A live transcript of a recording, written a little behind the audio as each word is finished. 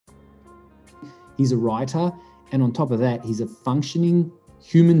he's a writer, and on top of that, he's a functioning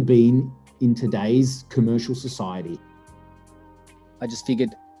human being in today's commercial society. I just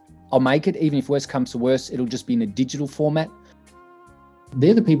figured I'll make it, even if worse comes to worse, it'll just be in a digital format.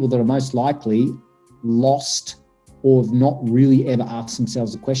 They're the people that are most likely lost or have not really ever asked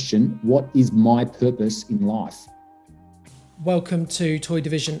themselves the question, what is my purpose in life? Welcome to Toy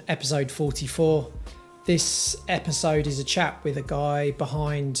Division episode 44. This episode is a chat with a guy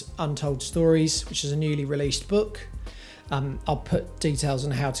behind Untold Stories, which is a newly released book. I'll put details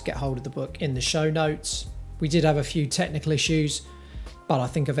on how to get hold of the book in the show notes. We did have a few technical issues, but I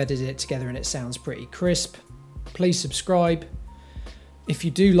think I've edited it together and it sounds pretty crisp. Please subscribe. If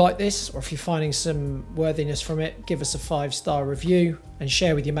you do like this, or if you're finding some worthiness from it, give us a 5-star review and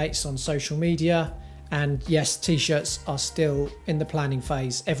share with your mates on social media. And yes, t-shirts are still in the planning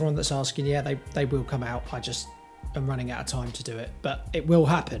phase. Everyone that's asking, yeah, they will come out. I just am running out of time to do it, but it will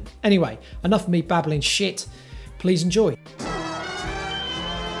happen. Anyway, enough of me babbling shit. Please enjoy.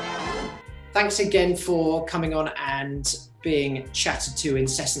 Thanks again for coming on and being chatted to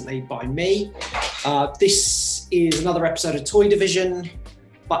incessantly by me. This is another episode of Toy Division,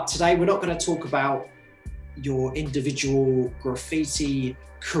 but today we're not going to talk about your individual graffiti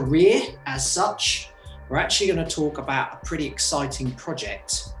career as such. We're actually going to talk about a pretty exciting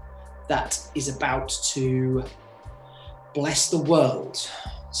project that is about to bless the world.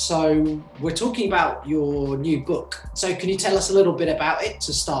 So we're talking about your new book. So can you tell us a little bit about it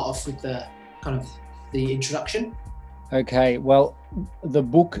to start off with the kind of the introduction? Okay, well, the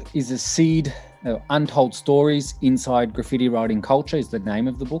book is a seed, Untold Stories Inside Graffiti Writing Culture is the name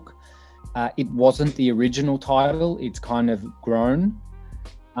of the book. It wasn't the original title, it's kind of grown.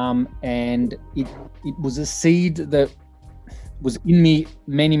 And it was a seed that was in me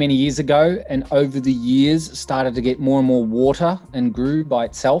many years ago, and over the years started to get more and more water and grew by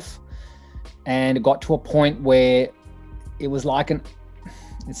itself. And it got to a point where it was like it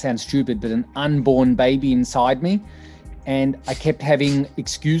sounds stupid, but an unborn baby inside me. And I kept having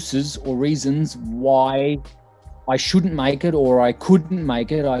excuses or reasons why I shouldn't make it, or I couldn't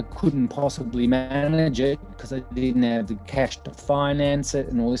make it. I couldn't possibly manage it because I didn't have the cash to finance it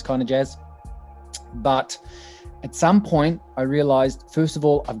and all this kind of jazz. But at some point I realized, first of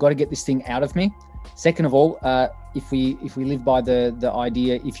all, I've got to get this thing out of me. Second of all, if we live by the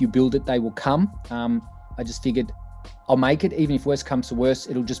idea, if you build it, they will come. I just figured I'll make it, even if worse comes to worse,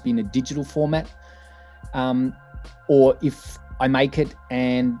 it'll just be in a digital format. Or if I make it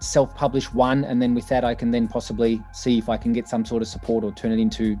and self-publish one, and then with that I can then possibly see if I can get some sort of support or turn it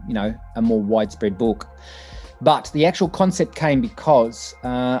into, a more widespread book. But the actual concept came because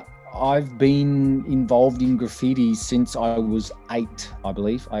I've been involved in graffiti since I was 8, I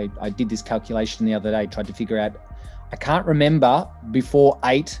believe. I did this calculation the other day, tried to figure out, I can't remember before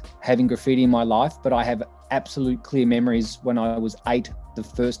 8 having graffiti in my life, but I have absolute clear memories when I was 8, the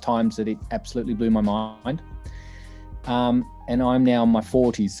first times that it absolutely blew my mind. And I'm now in my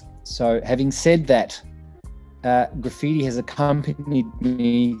 40s. So having said that, graffiti has accompanied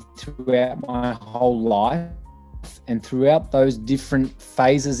me throughout my whole life, and throughout those different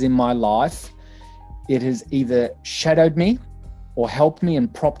phases in my life, it has either shadowed me or helped me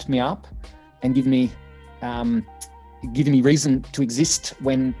and propped me up and given me reason to exist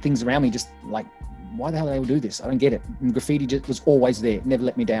when things around me just like, why the hell do they all do this? I don't get it. And graffiti just was always there, never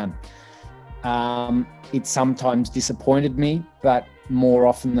let me down. It sometimes disappointed me, but more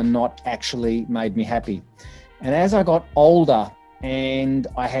often than not actually made me happy. And as I got older and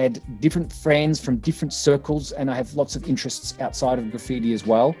I had different friends from different circles, and I have lots of interests outside of graffiti as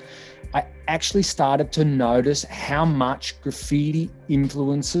well, I actually started to notice how much graffiti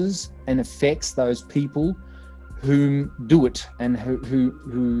influences and affects those people who do it and who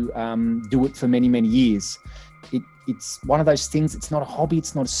do it for many years. It's one of those things, it's not a hobby,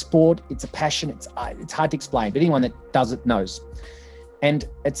 it's not a sport, it's a passion, it's hard to explain, but anyone that does it knows. And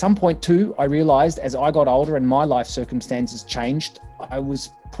at some point too, I realized as I got older and my life circumstances changed, I was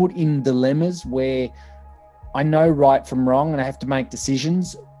put in dilemmas where I know right from wrong and I have to make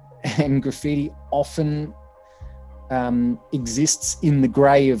decisions, and graffiti often exists in the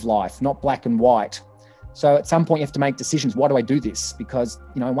gray of life, not black and white. So at some point you have to make decisions. Why do I do this? Because,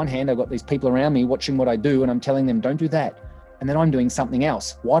 on one hand, I've got these people around me watching what I do and I'm telling them, don't do that. And then I'm doing something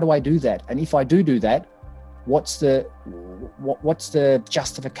else. Why do I do that? And if I do that, what's the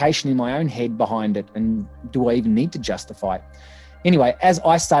justification in my own head behind it? And do I even need to justify it? Anyway, as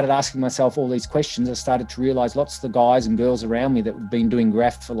I started asking myself all these questions, I started to realize lots of the guys and girls around me that have been doing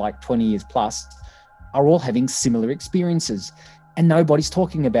graph for like 20 years plus are all having similar experiences. And nobody's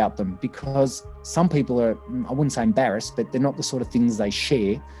talking about them because some people are, I wouldn't say embarrassed, but they're not the sort of things they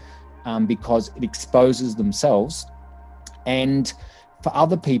share. because it exposes themselves. And for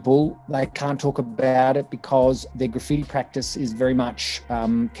other people, they can't talk about it because their graffiti practice is very much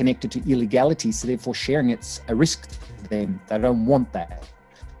connected to illegality. So therefore sharing it's a risk to them. They don't want that.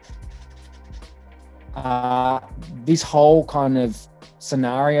 This whole kind of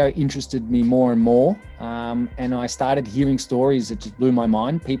scenario interested me more and more. And I started hearing stories that just blew my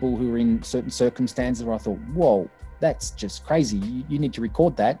mind. People who were in certain circumstances where I thought, whoa, that's just crazy. You need to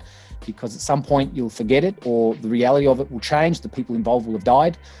record that, because at some point you'll forget it, or the reality of it will change. The people involved will have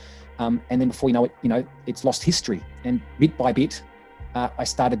died. And then before you know it, it's lost history. And bit by bit, I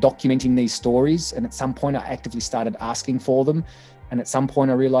started documenting these stories. And at some point I actively started asking for them. And at some point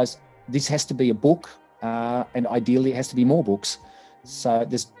I realized this has to be a book, and ideally it has to be more books. So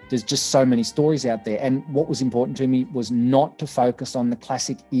there's just so many stories out there. And what was important to me was not to focus on the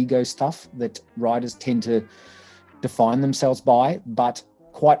classic ego stuff that writers tend to define themselves by, but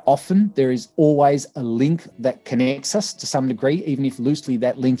quite often there is always a link that connects us to some degree, even if loosely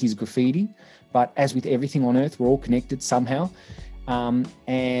that link is graffiti. But as with everything on earth, we're all connected somehow.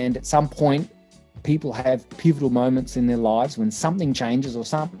 And at some point, people have pivotal moments in their lives when something changes or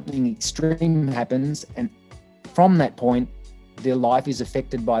something extreme happens. And from that point, their life is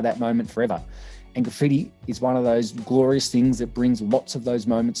affected by that moment forever. And graffiti is one of those glorious things that brings lots of those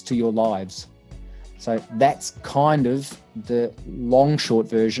moments to your lives. So that's kind of the long, short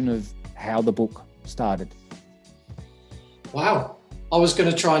version of how the book started. Wow. I was going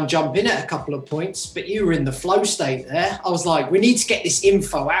to try and jump in at a couple of points, but you were in the flow state there. I was like, we need to get this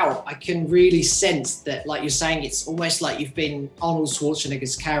info out. I can really sense that, like you're saying, it's almost like you've been Arnold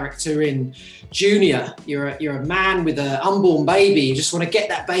Schwarzenegger's character in Junior. You're a man with an unborn baby. You just want to get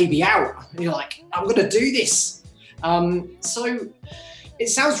that baby out. And you're like, I'm going to do this. So it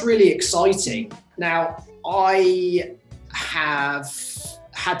sounds really exciting. Now, I have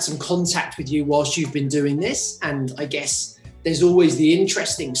had some contact with you whilst you've been doing this, and I guess there's always the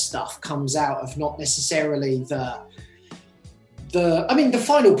interesting stuff comes out of not necessarily the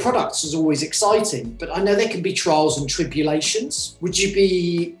final product is always exciting, but I know there can be trials and tribulations. Would you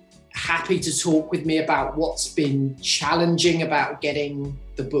be happy to talk with me about what's been challenging about getting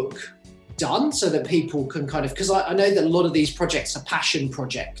the book done, so that people can kind of, because I know that a lot of these projects are passion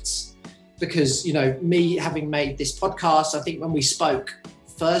projects, because, you know, me having made this podcast, I think when we spoke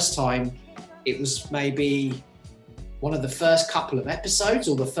first time, it was maybe one of the first couple of episodes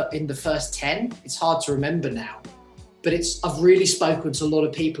or in the first 10. It's hard to remember now, but I've really spoken to a lot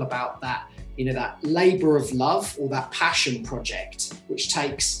of people about that, you know, that labor of love or that passion project, which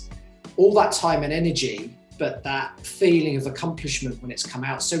takes all that time and energy, but that feeling of accomplishment when it's come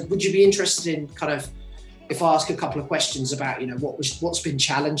out. So would you be interested in kind of, if I ask a couple of questions about, you know, what's been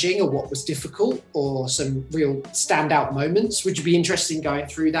challenging or what was difficult or some real standout moments, would you be interested in going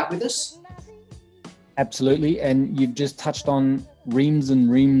through that with us? Absolutely. And you've just touched on reams and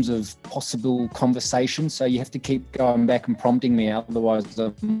reams of possible conversations. So you have to keep going back and prompting me, otherwise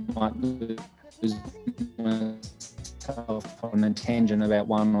I might lose myself on a tangent about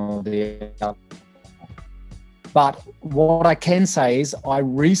one or the other. But what I can say is I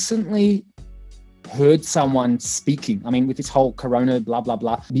recently heard someone speaking. I mean, with this whole corona, blah, blah,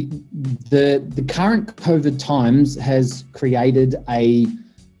 blah, the current COVID times has created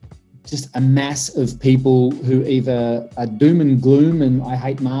just a mass of people who either are doom and gloom and I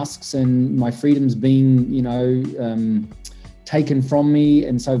hate masks and my freedom's being, taken from me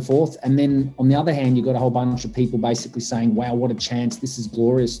and so forth. And then on the other hand, you've got a whole bunch of people basically saying, wow, what a chance. This is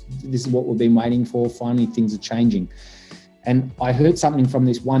glorious. This is what we've been waiting for. Finally, things are changing. And I heard something from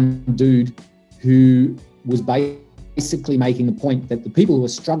this one dude who was basically making the point that the people who are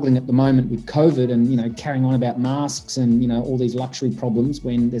struggling at the moment with COVID and, you know, carrying on about masks and, you know, all these luxury problems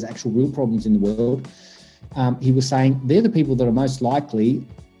when there's actual real problems in the world, he was saying they're the people that are most likely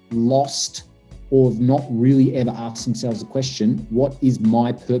lost or have not really ever asked themselves the question, what is my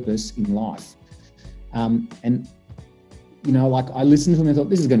purpose in life? And, you know, like I listened to him and thought,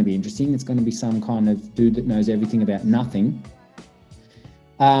 this is going to be interesting. It's going to be some kind of dude that knows everything about nothing.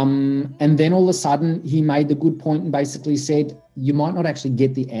 And then all of a sudden he made the good point and basically said, you might not actually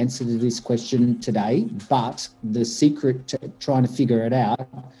get the answer to this question today, but the secret to trying to figure it out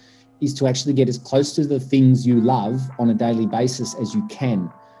is to actually get as close to the things you love on a daily basis as you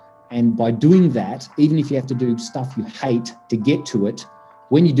can. And by doing that, even if you have to do stuff you hate to get to it,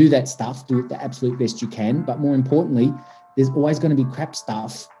 when you do that stuff, do it the absolute best you can. But more importantly, there's always going to be crap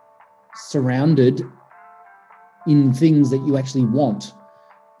stuff surrounded in things that you actually want.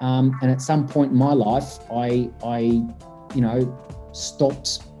 And at some point in my life, I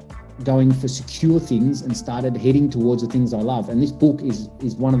stopped going for secure things and started heading towards the things I love. And this book is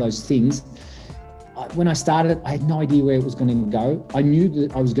one of those things. When I started, I had no idea where it was going to go. I knew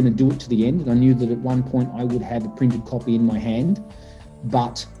that I was going to do it to the end, and I knew that at one point I would have a printed copy in my hand.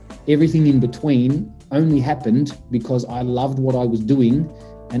 But everything in between only happened because I loved what I was doing,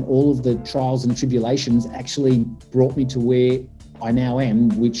 and all of the trials and tribulations actually brought me to where I now am,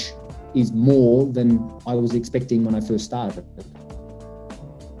 which is more than I was expecting when I first started.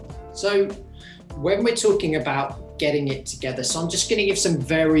 So when we're talking about getting it together, so I'm just going to give some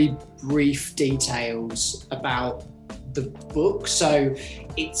very brief details about the book. So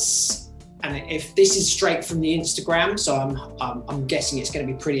and if this is straight from the Instagram, so I'm guessing it's going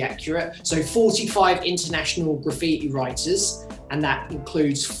to be pretty accurate. So 45 international graffiti writers, and that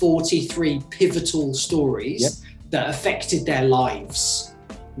includes 43 pivotal stories that affected their lives.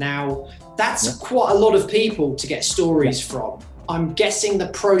 Now, that's quite a lot of people to get stories from. I'm guessing the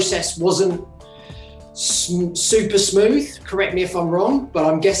process wasn't super smooth, correct me if I'm wrong, but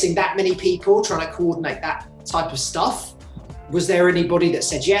I'm guessing that many people trying to coordinate that type of stuff. Was there anybody that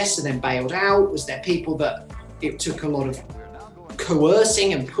said yes and then bailed out? Was there people that it took a lot of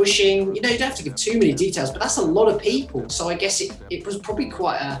coercing and pushing? You don't have to give too many details, but that's a lot of people. So I guess it was probably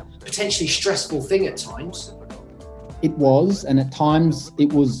quite a potentially stressful thing at times. It was, and at times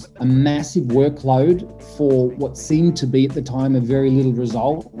it was a massive workload for what seemed to be at the time a very little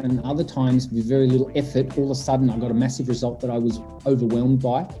result, and other times with very little effort, all of a sudden I got a massive result that I was overwhelmed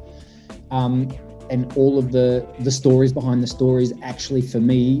by. And all of the stories behind the stories actually, for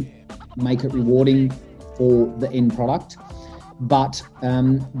me, make it rewarding for the end product. But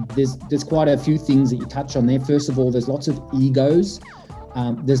there's quite a few things that you touch on there. First of all, there's lots of egos.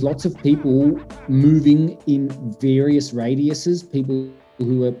 There's lots of people moving in various radiuses, people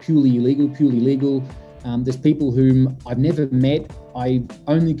who are purely illegal, purely legal. There's people whom I've never met. I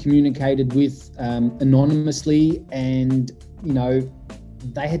only communicated with anonymously, and, you know,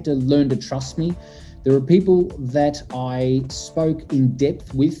 they had to learn to trust me. There were people that I spoke in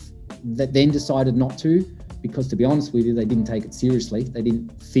depth with that then decided not to, because, to be honest with you, they didn't take it seriously. They didn't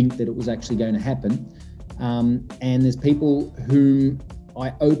think that it was actually going to happen. And there's people whom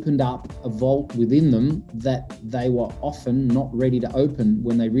I opened up a vault within them that they were often not ready to open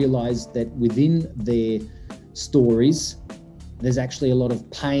when they realized that within their stories, there's actually a lot of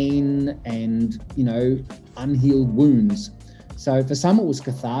pain and, you know, unhealed wounds. So for some, it was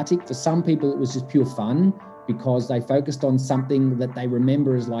cathartic. For some people, it was just pure fun because they focused on something that they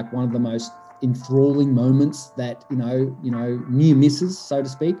remember as like one of the most enthralling moments that, you know, near misses, so to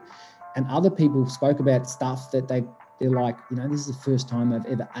speak. And other people spoke about stuff that they're like, you know, this is the first time I've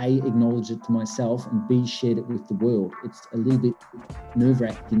ever A, acknowledged it to myself, and B, shared it with the world. It's a little bit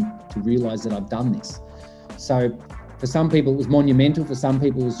nerve-wracking to realize that I've done this. So for some people, it was monumental. For some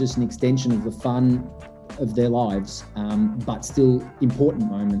people, it was just an extension of the fun of their lives, but still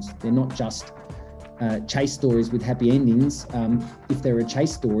important moments. They're not just chase stories with happy endings. If there are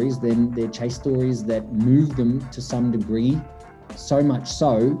chase stories, then they're chase stories that move them to some degree, so much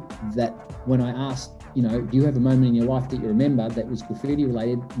so that when I asked, you know, do you have a moment in your life that you remember that was graffiti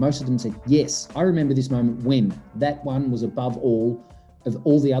related? Most of them said, yes, I remember this moment when. That one was above all of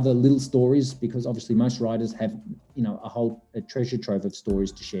all the other little stories, because obviously most writers have, you know, a treasure trove of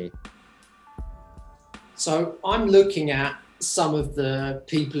stories to share. So I'm looking at some of the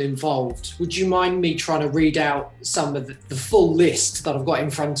people involved. Would you mind me trying to read out some of the full list that I've got in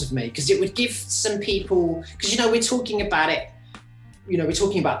front of me? Because it would give some people, because, you know, we're talking about it, you know, we're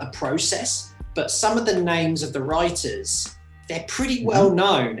talking about the process, but some of the names of the writers, they're pretty well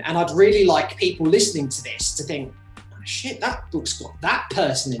known. And I'd really like people listening to this to think, oh, shit, that book's got that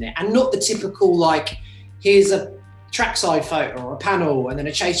person in it. And not the typical, like, here's a trackside photo or a panel and then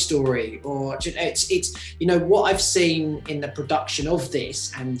a chase story, or it's you know, what I've seen in the production of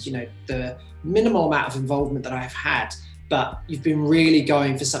this, and, you know, the minimal amount of involvement that I've had, but you've been really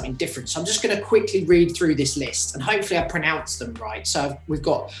going for something different. So I'm just going to quickly read through this list and hopefully I pronounce them right. So we've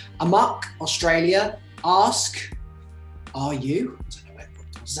got Amok, Australia. Ask, are you? I don't know,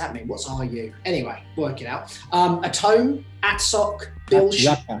 what does that mean? What's are you? Anyway, work it out. Atone, Atsok, Bill.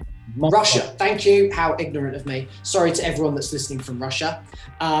 Russia, thank you. How ignorant of me. Sorry to everyone that's listening from Russia.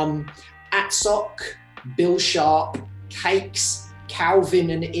 Atsok, Bill Sharp, Cakes, Calvin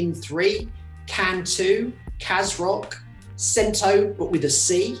and In3, Can2, Kazrock, Cento, but with a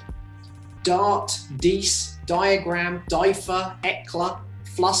C, Dart, Dees, Diagram, Difer, Ekla,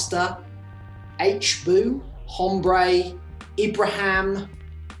 Fluster, H-Boo, Hombre, Ibrahim,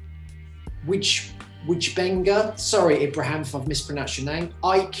 Wijbenga, sorry Ibrahim if I've mispronounced your name,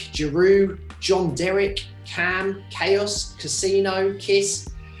 Ike, Giroux, John Derrick, Cam, Chaos, Casino, Kiss,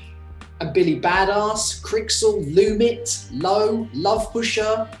 and Billy Badass, Crixel, Lumit, Low, Love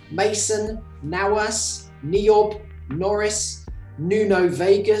Pusher, Mason, Nawas, Niob, Norris, Nuno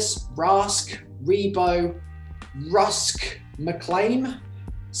Vegas, Rask, Rebo, Rusk, McLean,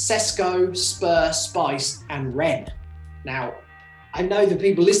 Sesko, Spur, Spice, and Ren. Now, I know the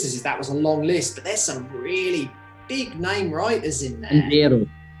people listening to that was a long list, but there's some really big name writers in there. And Vero.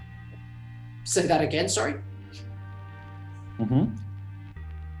 Say that again, sorry? Mm-hmm.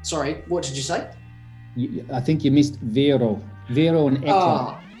 Sorry, what did you say? I think you missed Vero. Vero and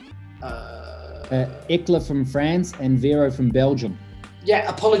Ekla. Ekla from France and Vero from Belgium. Yeah,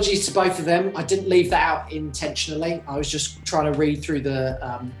 apologies to both of them. I didn't leave that out intentionally. I was just trying to read through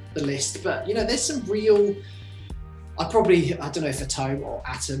the list. But, you know, there's some real... I don't know if Atom or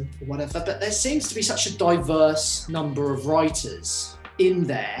Atom or whatever, but there seems to be such a diverse number of writers in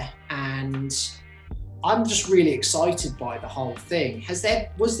there. And I'm just really excited by the whole thing.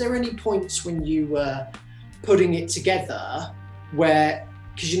 Was there any points when you were putting it together where,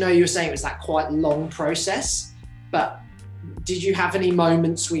 because you were saying it was that quite long process, but did you have any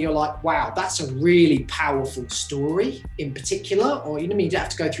moments where you're like, wow, that's a really powerful story in particular? Or, you don't have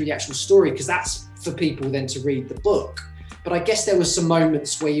to go through the actual story because that's for people then to read the book. But I guess there was some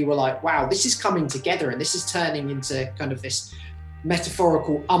moments where you were like, wow, this is coming together and this is turning into kind of this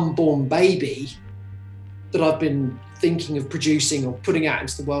metaphorical unborn baby that I've been thinking of producing or putting out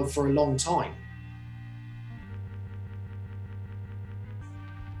into the world for a long time.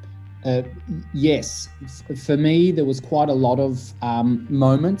 Yes, for me, there was quite a lot of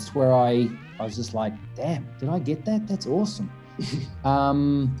moments where I was just like, damn, did I get that? That's awesome.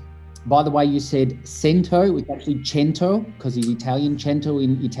 By the way, you said cento, it's actually cento because he's Italian. Cento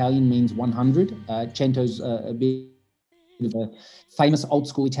in Italian means 100. Cento's a bit of a famous old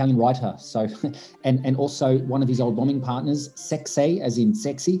school Italian writer. So, and also one of his old bombing partners, Sexe, as in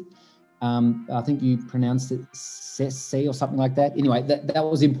sexy. I think you pronounced it Sessi or something like that. Anyway, that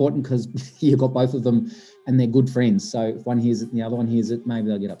was important because you got both of them and they're good friends. So if one hears it and the other one hears it, maybe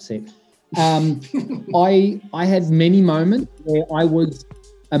they'll get upset. I had many moments where I was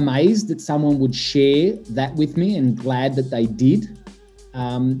amazed that someone would share that with me and glad that they did,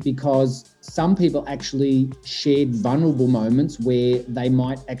 because some people actually shared vulnerable moments where they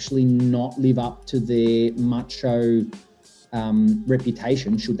might actually not live up to their macho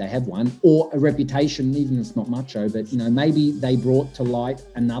reputation, should they have one, or a reputation, even if it's not macho, but maybe they brought to light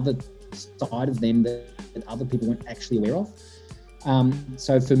another side of them that other people weren't actually aware of.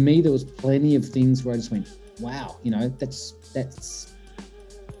 So for me, there was plenty of things where I just went, wow, that's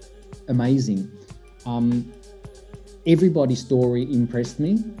amazing. Everybody's story impressed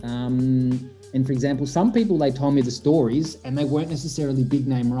me. And for example, some people, they told me the stories and they weren't necessarily big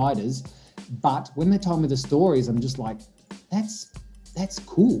name writers, but when they told me the stories, I'm just like, that's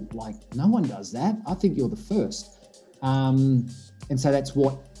cool. Like, no one does that. I think you're the first. And so that's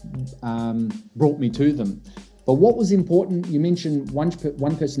what brought me to them. But what was important, you mentioned one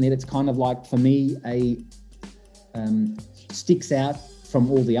person there that's kind of like, for me, sticks out from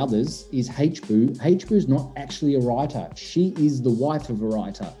all the others is H-Boo. H-Boo's not actually a writer. She is the wife of a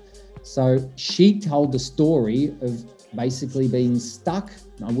writer. So she told the story of basically being stuck,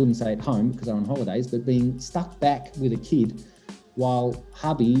 I wouldn't say at home because they're on holidays, but being stuck back with a kid while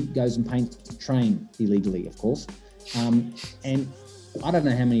hubby goes and paints the train illegally, of course. And I don't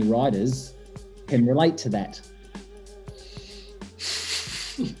know how many writers can relate to that.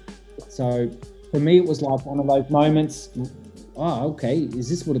 So for me, it was like one of those moments, oh, okay, is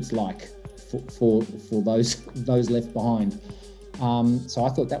this what it's like for those left behind? So I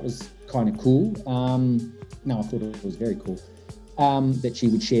thought that was kind of cool. No, I thought it was very cool that she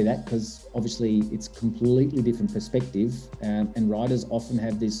would share that, because obviously it's completely different perspective, and writers often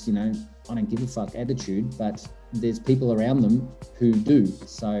have this, I don't give a fuck attitude, but there's people around them who do.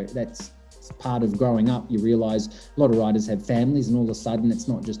 So that's part of growing up. You realise a lot of writers have families, and all of a sudden it's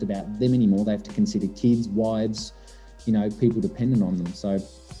not just about them anymore. They have to consider kids, wives, people dependent on them. So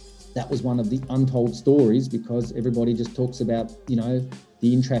that was one of the untold stories, because everybody just talks about,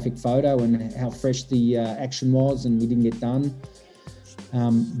 the in-traffic photo and how fresh the action was, and we didn't get done.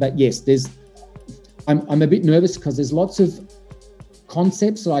 But yes, I'm a bit nervous because there's lots of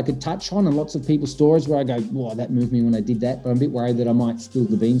concepts that I could touch on and lots of people's stories where I go, wow, that moved me when I did that. But I'm a bit worried that I might spill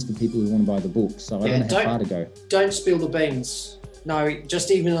the beans for people who want to buy the book. So I don't know how far to go. Don't spill the beans. No,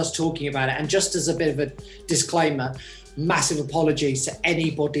 just even us talking about it. And just as a bit of a disclaimer, massive apologies to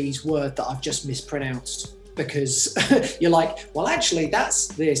anybody's word that I've just mispronounced. because you're like, well, actually that's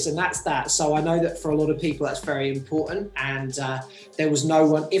this and that's that. So I know that for a lot of people that's very important, and there was no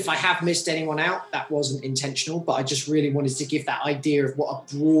one, if I have missed anyone out, that wasn't intentional, but I just really wanted to give that idea of what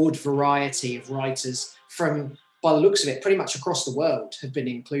a broad variety of writers from, by the looks of it, pretty much across the world have been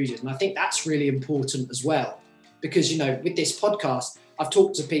included. And I think that's really important as well, because, you know, with this podcast, I've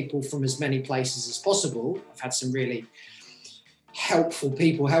talked to people from as many places as possible. I've had some really helpful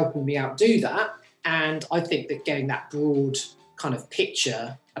people helping me out do that. And I think that getting that broad kind of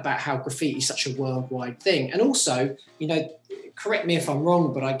picture about how graffiti is such a worldwide thing. And also, you know, correct me if I'm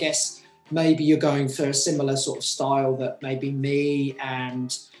wrong, but I guess maybe you're going for a similar sort of style that maybe me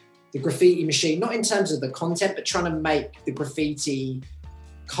and the Graffiti Machine, not in terms of the content, but trying to make the graffiti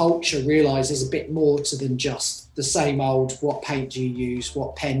culture realise there's a bit more to than just the same old, what paint do you use,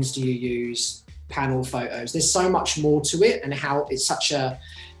 what pens do you use, panel photos. There's so much more to it, and how it's such a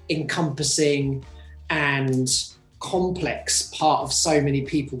encompassing and complex part of so many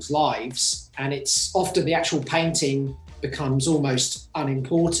people's lives. And it's often the actual painting becomes almost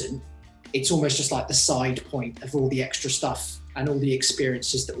unimportant. It's almost just like the side point of all the extra stuff and all the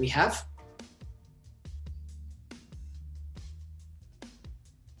experiences that we have.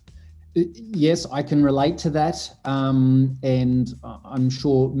 Yes, I can relate to that, and I'm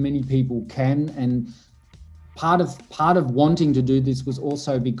sure many people can. And part of wanting to do this was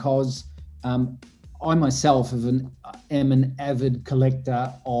also because I myself am an avid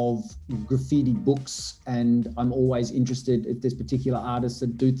collector of graffiti books, and I'm always interested, if there's particular artists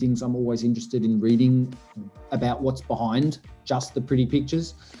that do things, I'm always interested in reading about what's behind just the pretty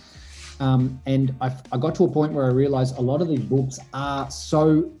pictures. And I got to a point where I realized a lot of these books are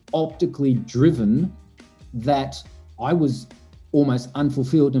so optically driven that I was almost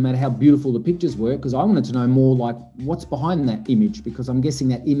unfulfilled no matter how beautiful the pictures were, because I wanted to know more like what's behind that image, because I'm guessing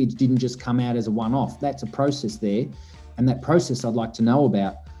that image didn't just come out as a one-off. That's a process there, and that process I'd like to know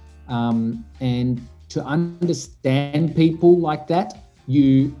about. And to understand people like that,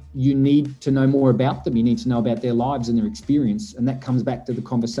 you need to know more about them. You need to know about their lives and their experience. And that comes back to the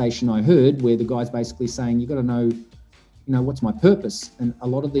conversation I heard where the guy's basically saying, you got to know, what's my purpose? And a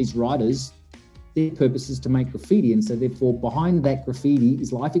lot of these writers, their purpose is to make graffiti. And so therefore behind that graffiti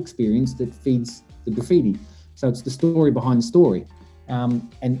is life experience that feeds the graffiti. So it's the story behind the story. And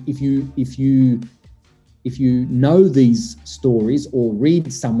if you know these stories or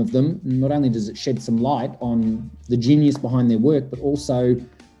read some of them, not only does it shed some light on the genius behind their work, but also,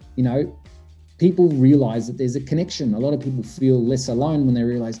 people realize that there's a connection. A lot of people feel less alone when they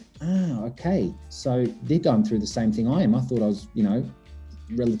realize, okay, so they're going through the same thing I am. I thought I was,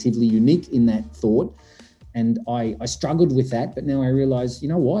 relatively unique in that thought. And I struggled with that, but now I realize,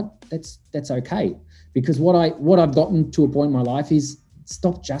 that's okay. Because what I've gotten to a point in my life is,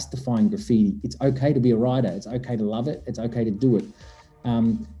 stop justifying graffiti. It's okay to be a writer. It's okay to love it. It's okay to do it.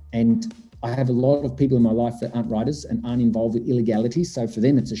 And I have a lot of people in my life that aren't writers and aren't involved with illegality. So for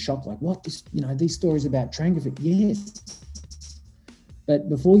them, it's a shock. Like, what? These stories about train graffiti. Yes. But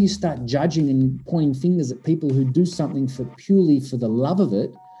before you start judging and pointing fingers at people who do something purely for the love of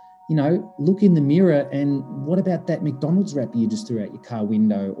it, look in the mirror and what about that McDonald's wrapper you just threw out your car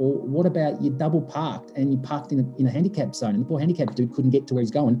window? Or what about you double parked and you parked in a handicap zone and the poor handicapped dude couldn't get to where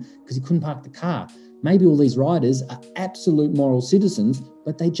he's going because he couldn't park the car? Maybe all these riders are absolute moral citizens,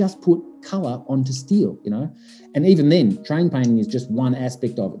 but they just put colour onto steel, And even then, train painting is just one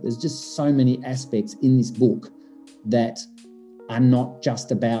aspect of it. There's just so many aspects in this book that are not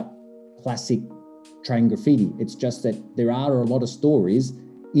just about classic train graffiti. It's just that there are a lot of stories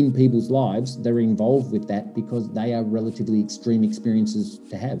in people's lives that are involved with that because they are relatively extreme experiences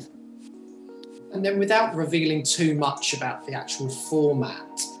to have. And then without revealing too much about the actual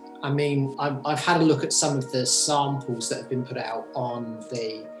format, I mean, I've had a look at some of the samples that have been put out on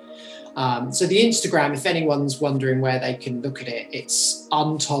the so the Instagram, if anyone's wondering where they can look at it, it's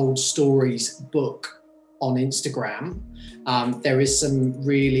Untold Stories Book on Instagram. There is some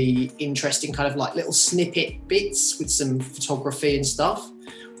really interesting kind of like little snippet bits with some photography and stuff.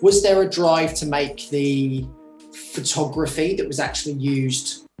 Was there a drive to make the photography that was actually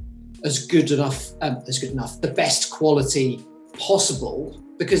used as good enough, the best quality possible?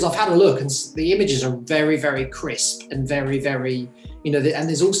 Because I've had a look and the images are very, very crisp and very, very, and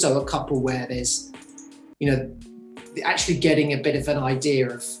there's also a couple where there's, actually getting a bit of an idea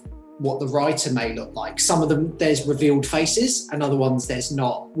of what the writer may look like. Some of them, there's revealed faces, and other ones there's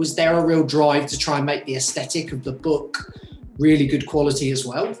not. Was there a real drive to try and make the aesthetic of the book really good quality as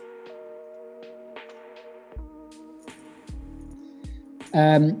well?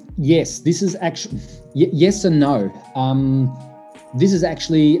 Yes, this is actually, yes and no. This is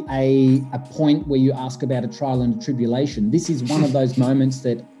actually a point where you ask about a trial and a tribulation. This is one of those moments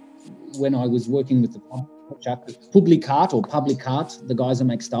that when I was working with the Publicart, the guys that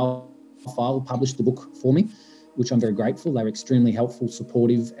make Style File, published the book for me, which I'm very grateful. They were extremely helpful,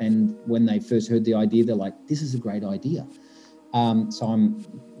 supportive. And when they first heard the idea, they're like, this is a great idea. So I'm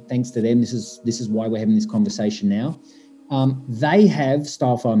thanks to them. This is why we're having this conversation now. They have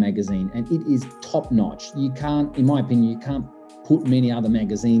Style File magazine and it is top notch. You can't, in my opinion, you can't put many other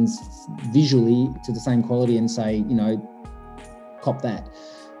magazines visually to the same quality and say, you know, cop that.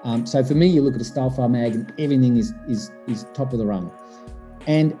 So for me, you look at a Style File mag and everything is top of the rung.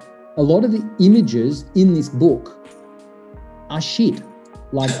 And a lot of the images in this book are shit.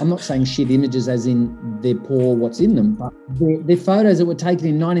 Like, I'm not saying shit images as in they're poor what's in them, but they're photos that were taken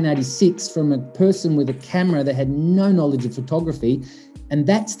in 1986 from a person with a camera that had no knowledge of photography. And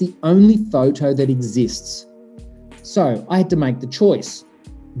that's the only photo that exists. So I had to make the choice.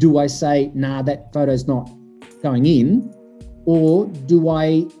 Do I say, nah, that photo's not going in? Or do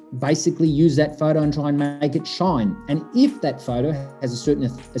I basically use that photo and try and make it shine? And if that photo has a certain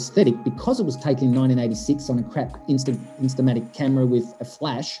aesthetic, because it was taken in 1986 on a crap Instamatic camera with a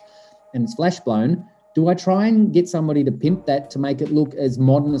flash and it's flash blown, do I try and get somebody to pimp that to make it look as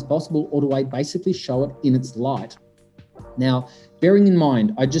modern as possible? Or do I basically show it in its light? Now, bearing in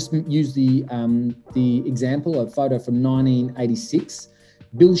mind, I just used the example of a photo from 1986.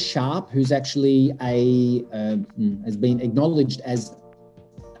 Bill Sharp, who's actually has been acknowledged as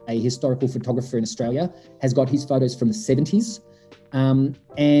a historical photographer in Australia, has got his photos from the 70s.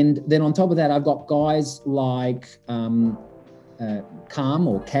 And then on top of that, I've got guys like Cam,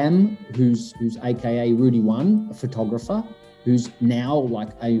 who's AKA Rudy One, a photographer, who's now like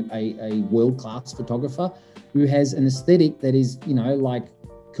a world-class photographer, who has an aesthetic that is, you know, like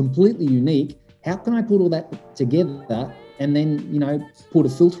completely unique. How can I put all that together and then, you know, put a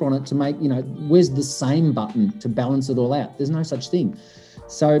filter on it to make, you know, where's the same button to balance it all out? There's no such thing.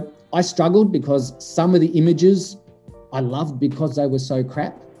 So I struggled because some of the images I loved because they were so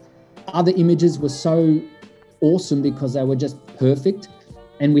crap. Other images were so awesome because they were just perfect.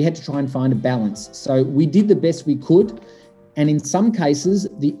 And we had to try and find a balance. So we did the best we could. And in some cases,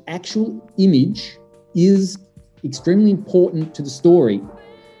 the actual image is extremely important to the story.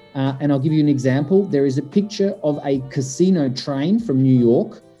 And I'll give you an example. There is a picture of a casino train from New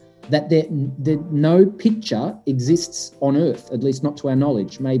York that no picture exists on Earth, at least not to our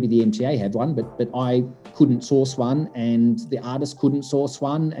knowledge. Maybe the MTA had one, but I couldn't source one and the artist couldn't source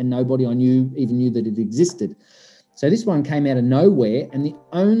one and nobody I knew even knew that it existed. So this one came out of nowhere, and the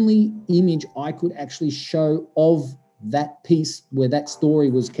only image I could actually show of that piece where that story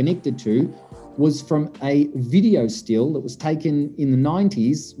was connected to was from a video still that was taken in the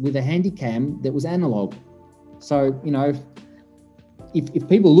 90s with a Handycam that was analog. So, you know, if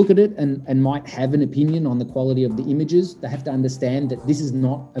people look at it and might have an opinion on the quality of the images, they have to understand that this is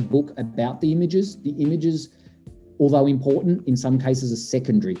not a book about the images. The images, although important, in some cases are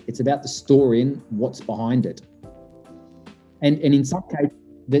secondary. It's about the story and what's behind it. And in some cases,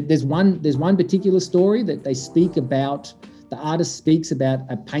 there's one particular story that they speak about. The artist speaks about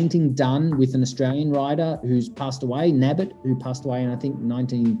a painting done with an Australian writer who's passed away, Nabbit, who passed away in, I think,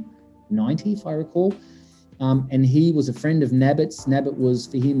 1990, if I recall. And he was a friend of Nabbit's. Nabbit was,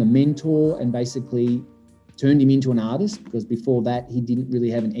 for him, a mentor and basically turned him into an artist, because before that, he didn't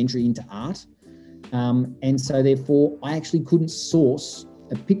really have an entry into art. And so, therefore, I actually couldn't source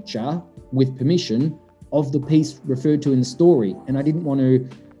a picture with permission of the piece referred to in the story. And I didn't want to,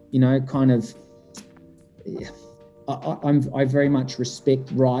 you know, kind of... I very much respect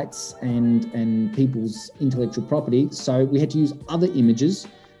rights and people's intellectual property. So we had to use other images.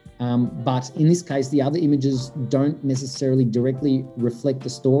 But in this case, the other images don't necessarily directly reflect the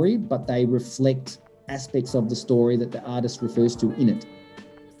story, but they reflect aspects of the story that the artist refers to in it.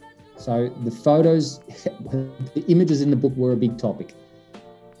 So the photos, the images in the book were a big topic.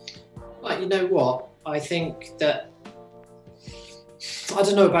 Well, you know what? I think that, I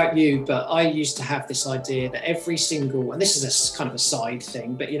don't know about you, but I used to have this idea that every single, and this is a kind of a side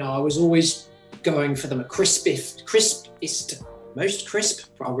thing, but, you know, I was always going for them most crisp,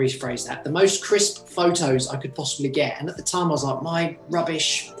 I'll rephrase that, the most crisp photos I could possibly get. And at the time I was like, my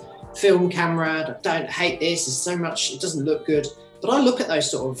rubbish film camera, don't hate this, there's so much, it doesn't look good. But I look at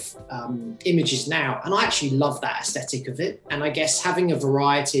those sort of images now and I actually love that aesthetic of it. And I guess having a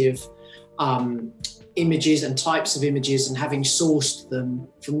variety of images and types of images and having sourced them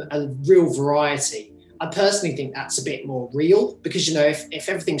from a real variety, I personally think that's a bit more real, because, you know, if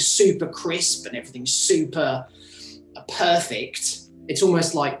everything's super crisp and everything's super perfect, it's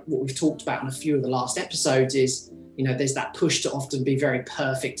almost like what we've talked about in a few of the last episodes is, there's that push to often be very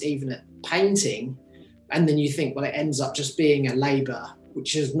perfect, even at painting. And then you think, well, it ends up just being a labor,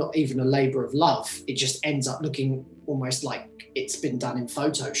 which is not even a labor of love. It just ends up looking almost like it's been done in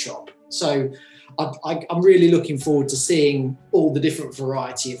Photoshop. So I'm really looking forward to seeing all the different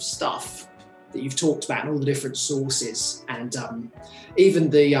variety of stuff that you've talked about and all the different sources, and even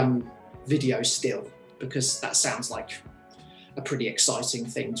the video still, because that sounds like a pretty exciting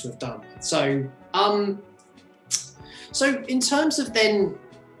thing to have done. So in terms of then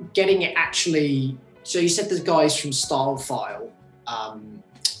getting it actually, so you said the guys from StyleFile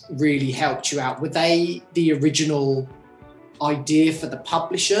really helped you out. Were they the original idea for the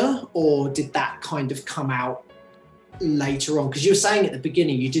publisher, or did that kind of come out later on? Because you were saying at the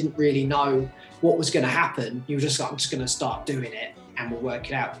beginning you didn't really know what was going to happen. You were just like, I'm just going to start doing it and we'll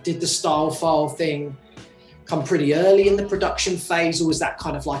work it out. Did the StyleFile thing come pretty early in the production phase, or was that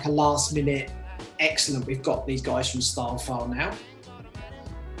kind of like a last minute, excellent, we've got these guys from StyleFile now?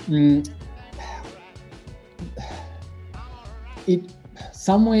 It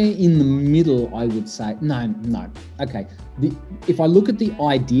somewhere in the middle, I would say. No. Okay. If I look at the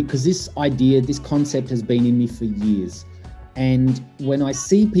idea, because this concept has been in me for years. And when I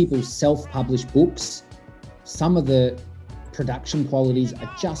see people self-publish books, some of the production qualities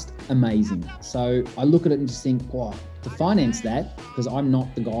are just amazing. So I look at it and just think, wow, to finance that, because I'm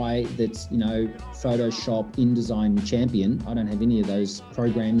not the guy that's, Photoshop, InDesign champion. I don't have any of those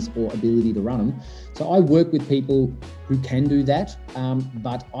programs or ability to run them. So I work with people who can do that.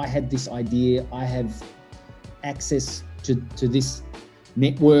 But I had this idea, I have access to this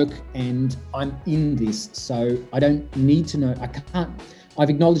network and I'm in this. So I don't need to know, I've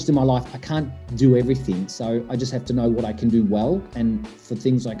acknowledged in my life, I can't do everything. So I just have to know what I can do well. And for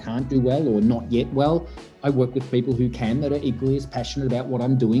things I can't do well or not yet well, I work with people who can, that are equally as passionate about what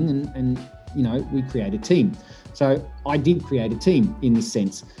I'm doing, and we create a team. So I did create a team in this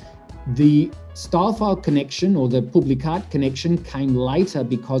sense. The StyleFile connection, or the Publicat connection, came later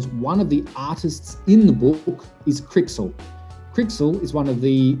because one of the artists in the book is Crixel. Crixel is one of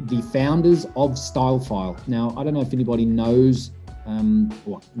the founders of StyleFile. Now, I don't know if anybody knows,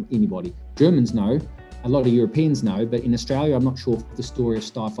 Germans know, a lot of Europeans know, but in Australia, I'm not sure if the story of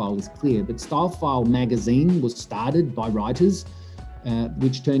StyleFile is clear. But StyleFile magazine was started by writers,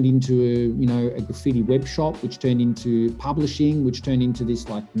 which turned into a graffiti web shop, which turned into publishing, which turned into this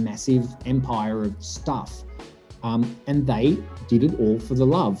like massive empire of stuff. And they did it all for the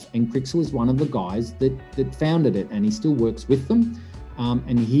love. And Crixel is one of the guys that founded it, and he still works with them.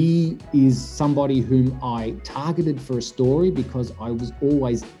 And he is somebody whom I targeted for a story because I was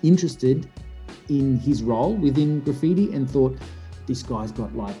always interested in his role within graffiti and thought, this guy's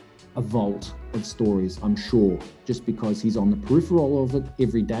got like a vault of stories, I'm sure, just because he's on the peripheral of it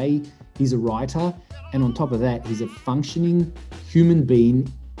every day. He's a writer. And on top of that, he's a functioning human being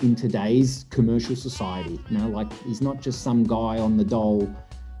in today's commercial society. He's not just some guy on the dole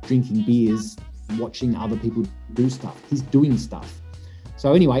drinking beers, watching other people do stuff. He's doing stuff.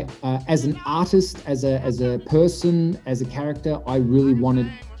 So anyway, as an artist, as a person, as a character, I really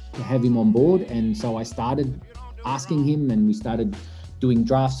wanted to have him on board. And so I started asking him, and we started doing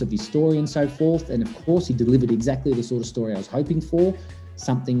drafts of his story and so forth. And of course, he delivered exactly the sort of story I was hoping for,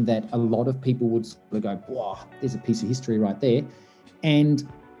 something that a lot of people would sort of go, wow, there's a piece of history right there. And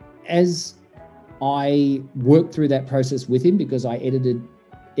as I worked through that process with him, because I edited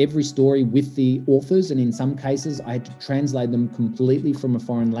every story with the authors, and in some cases I had to translate them completely from a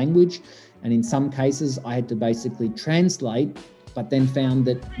foreign language, and in some cases I had to basically translate, but then found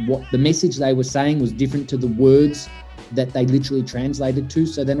that what the message they were saying was different to the words that they literally translated to.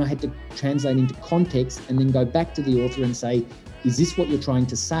 So then I had to translate into context and then go back to the author and say, is this what you're trying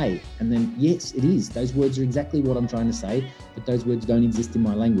to say? And then, yes, it is. Those words are exactly what I'm trying to say, but those words don't exist in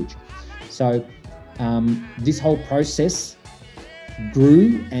my language. So this whole process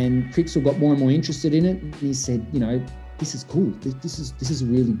grew, and Crixel got more and more interested in it. And he said, this is cool. This is a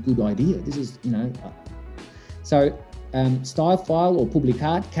really good idea. So StyleFile, or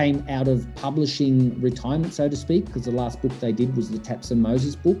Publicat, came out of publishing retirement, so to speak, because the last book they did was the Taps and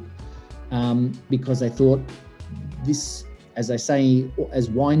Moses book, because they thought this, as they say, as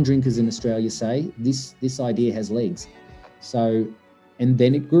wine drinkers in Australia say, this idea has legs. So, and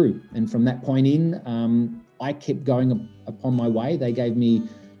then it grew. And from that point in, I kept going upon my way. They gave me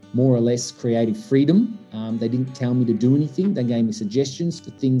more or less creative freedom. They didn't tell me to do anything. They gave me suggestions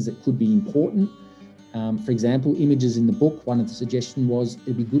for things that could be important. For example, images in the book, one of the suggestions was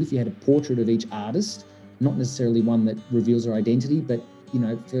it'd be good if you had a portrait of each artist, not necessarily one that reveals their identity, but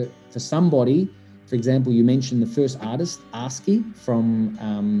for somebody, for example, you mentioned the first artist, Arsky, from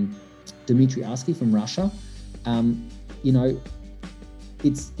Dmitry Arsky from Russia. You know,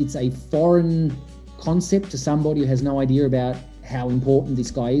 it's a foreign concept to somebody who has no idea about how important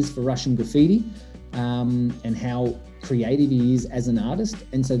this guy is for Russian graffiti, and how creative he is as an artist.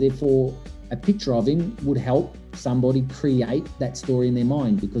 And so therefore a picture of him would help somebody create that story in their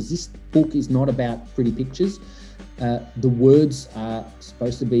mind, because this book is not about pretty pictures. The words are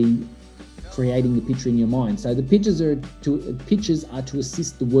supposed to be creating the picture in your mind. So the pictures are to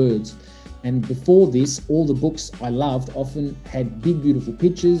assist the words. And before this, all the books I loved often had big, beautiful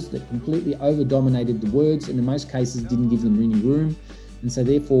pictures that completely over-dominated the words, and in most cases didn't give them any room. And so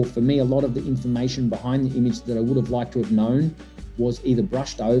therefore, for me, a lot of the information behind the image that I would have liked to have known was either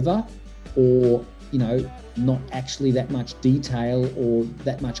brushed over, or, you know, not actually that much detail or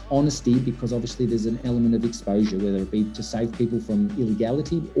that much honesty, because obviously there's an element of exposure, whether it be to save people from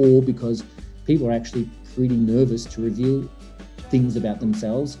illegality or because people are actually pretty nervous to reveal things about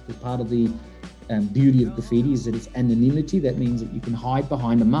themselves. Because part of the beauty of graffiti is that it's anonymity. That means that you can hide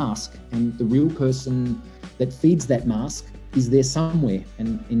behind a mask, and the real person that feeds that mask is there somewhere.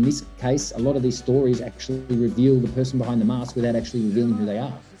 And in this case, a lot of these stories actually reveal the person behind the mask without actually revealing who they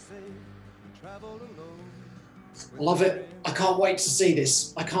are. I love it. I can't wait to see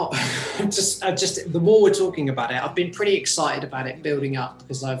this. I can't. The more we're talking about it, I've been pretty excited about it building up,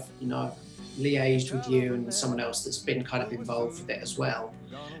 because I've liaised with you and someone else that's been kind of involved with it as well.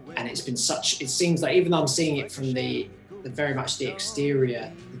 And it's been it seems like, even though I'm seeing it from the very much the exterior,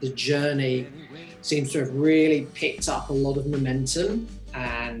 the journey seems to have really picked up a lot of momentum,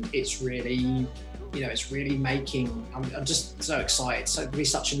 and it's really, it's really making, I'm just so excited. So it'll be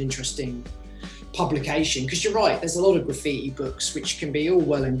such an interesting publication, because you're right, there's a lot of graffiti books which can be all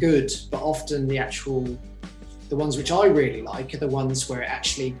well and good, but often the ones which I really like are the ones where it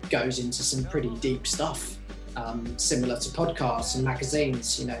actually goes into some pretty deep stuff, similar to podcasts and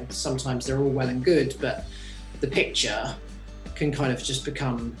magazines. Sometimes they're all well and good, but the picture can kind of just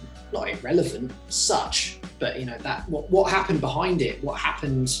become not irrelevant as such, but that what happened behind it, what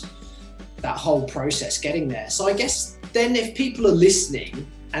happened, that whole process getting there. So I guess then if people are listening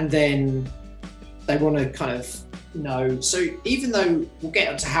and then they want to kind of know, so even though we'll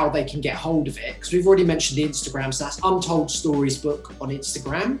get into how they can get hold of it, because we've already mentioned the Instagram, so that's Untold Stories Book on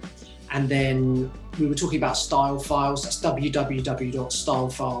Instagram. And then we were talking about Style Files, that's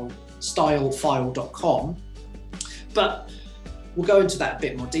www.stylefile.com. But we'll go into that a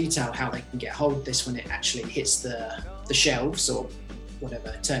bit more detail, how they can get hold of this when it actually hits the shelves, or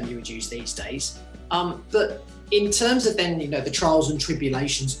whatever term you would use these days. But in terms of then, the trials and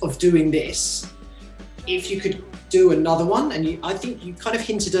tribulations of doing this, if you could do another one, and I think you kind of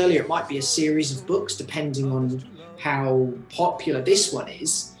hinted earlier, it might be a series of books depending on how popular this one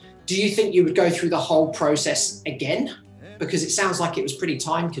is. Do you think you would go through the whole process again? Because it sounds like it was pretty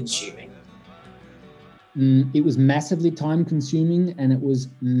time consuming. It was massively time consuming, and it was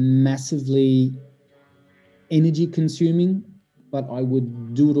massively energy consuming, but I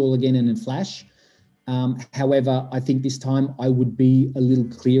would do it all again in a flash. However, I think this time I would be a little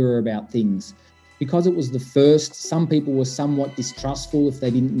clearer about things. Because it was the first, some people were somewhat distrustful if they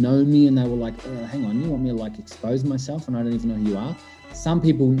didn't know me, and they were like, hang on, you want me to expose myself and I don't even know who you are? Some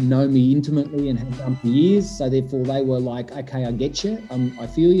people know me intimately and have done for years, so therefore they were like, okay, I get you, I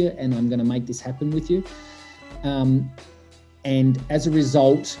feel you, and I'm going to make this happen with you. And as a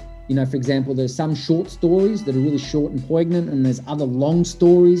result, for example, there's some short stories that are really short and poignant, and there's other long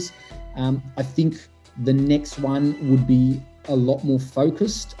stories. I think the next one would be a lot more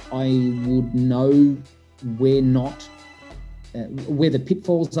focused. I would know where the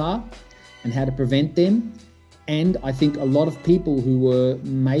pitfalls are and how to prevent them. And I think a lot of people who were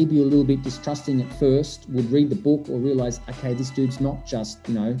maybe a little bit distrusting at first would read the book or realize, okay, this dude's not just,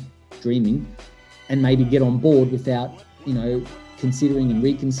 dreaming, and maybe get on board without, considering and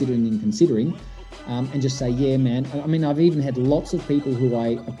reconsidering and considering, and just say, yeah, man. I mean, I've even had lots of people who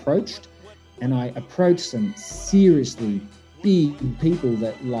I approached, and I approached some seriously big people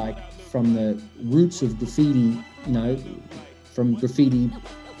that from the roots of graffiti, from graffiti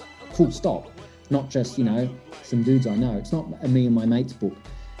full stop, not just, some dudes I know. It's not a me and my mates book.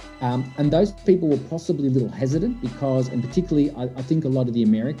 And those people were possibly a little hesitant because, and particularly I think a lot of the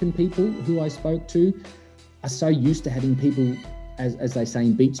American people who I spoke to are so used to having people, as they say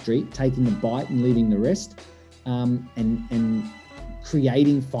in Beat Street, taking the bite and leaving the rest, and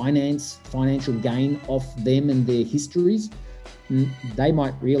creating financial gain off them and their histories. They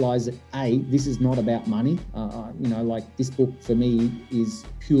might realize that this is not about money. This book for me is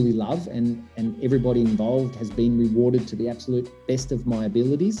purely love, and everybody involved has been rewarded to the absolute best of my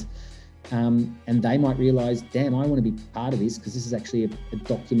abilities. And they might realize, damn, I want to be part of this because this is actually a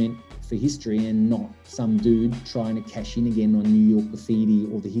document for history and not some dude trying to cash in again on New York graffiti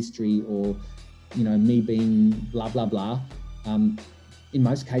or the history or, you know, me being blah, blah, blah. In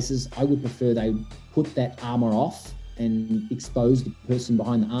most cases, I would prefer they put that armor off and expose the person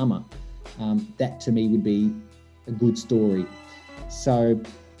behind the armor. That to me would be a good story. So,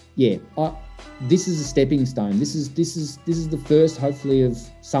 yeah, this is a stepping stone. This is the first, hopefully, of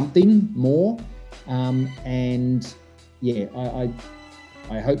something more. And yeah,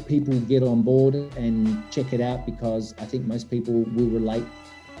 I hope people get on board and check it out because I think most people will relate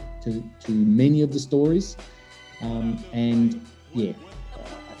to many of the stories. And yeah,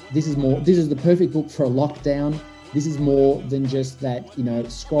 this is the perfect book for a lockdown. This is more than just that, you know,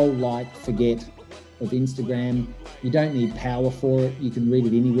 scroll, like, forget of Instagram. You don't need power for it. You can read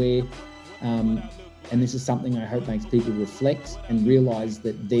it anywhere. And this is something I hope makes people reflect and realize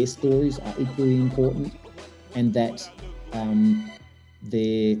that their stories are equally important and that I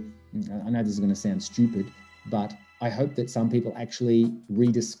know this is going to sound stupid, but I hope that some people actually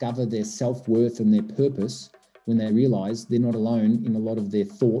rediscover their self-worth and their purpose when they realize they're not alone in a lot of their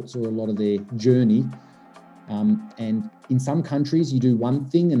thoughts or a lot of their journey. And in some countries, you do one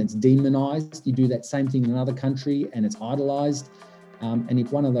thing and it's demonized. You do that same thing in another country and it's idolized. And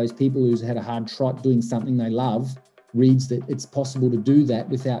if one of those people who's had a hard trot doing something they love reads that it's possible to do that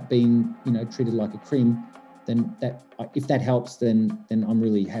without being, you know, treated like a cream, then if that helps, then I'm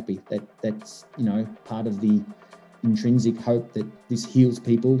really happy. That's, you know, part of the intrinsic hope that this heals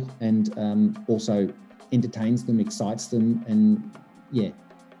people and also entertains them, excites them, and yeah,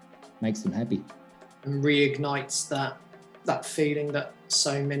 makes them happy. And reignites that feeling that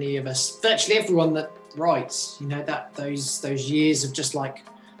so many of us, virtually everyone that writes, you know, that those years of just like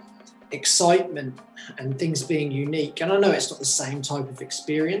excitement and things being unique. And I know it's not the same type of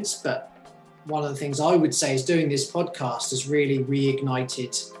experience, but one of the things I would say is doing this podcast has really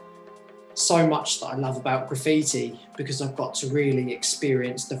reignited so much that I love about graffiti, because I've got to really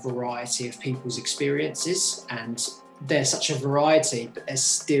experience the variety of people's experiences, and there's such a variety, but there's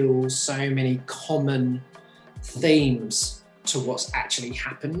still so many common themes to what's actually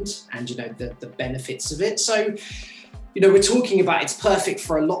happened and, you know, the benefits of it. So, you know, we're talking about it's perfect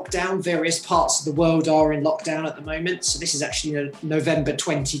for a lockdown. Various parts of the world are in lockdown at the moment. So this is actually, you know, November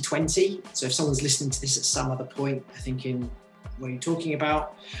 2020. So if someone's listening to this at some other point, they're thinking, what are you talking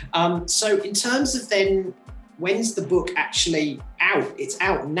about? So in terms of then, when's the book actually out? It's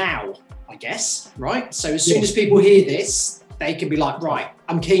out now, I guess, right? So as soon as people hear this, they can be like, right,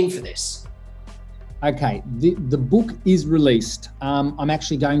 I'm keen for this. Okay, the book is released. I'm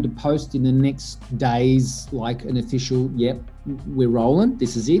actually going to post in the next days, like an official, yep, we're rolling,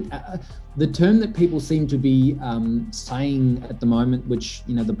 this is it. The term that people seem to be saying at the moment, which,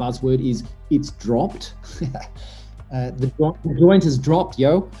 you know, the buzzword is, it's dropped. The joint has dropped,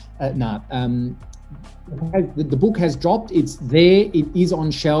 yo. The book has dropped. It's there. It is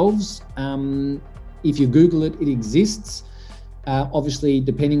on shelves. If you Google it, it exists. Obviously,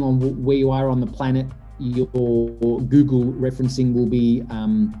 depending on where you are on the planet, your Google referencing will be,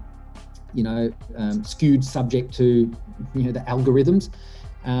 skewed, subject to, you know, the algorithms.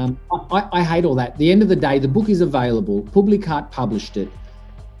 I hate all that. At the end of the day, the book is available. Publicart published it.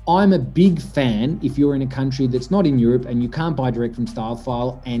 I'm a big fan if you're in a country that's not in Europe and you can't buy direct from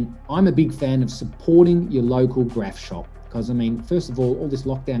StyleFile, and I'm a big fan of supporting your local graph shop, because, I mean, first of all this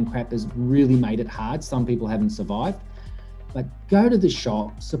lockdown crap has really made it hard. Some people haven't survived. But go to the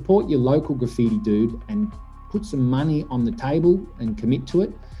shop, support your local graffiti dude and put some money on the table and commit to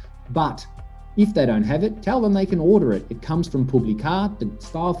it. But if they don't have it, tell them they can order it. It comes from Publicart, the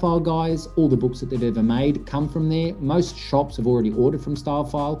StyleFile guys. All the books that they've ever made come from there. Most shops have already ordered from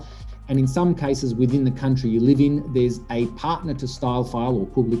StyleFile. And in some cases within the country you live in, there's a partner to StyleFile or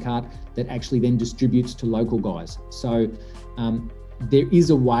Publicart that actually then distributes to local guys. So there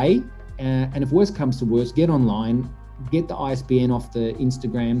is a way, and if worst comes to worst, get online, get the ISBN off the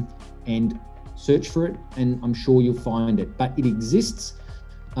Instagram and search for it, and I'm sure you'll find it. But it exists.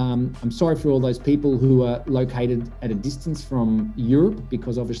 I'm sorry for all those people who are located at a distance from Europe,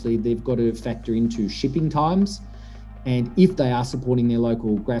 because obviously they've got to factor into shipping times. And if they are supporting their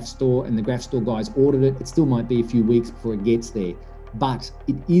local graph store and the graph store guys ordered it, it still might be a few weeks before it gets there. But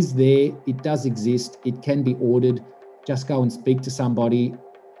it is there, it does exist, it can be ordered. Just go and speak to somebody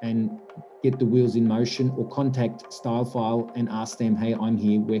and get the wheels in motion, or contact StyleFile and ask them, hey, I'm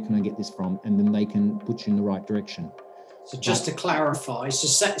here, where can I get this from? And then they can put you in the right direction. So just to clarify,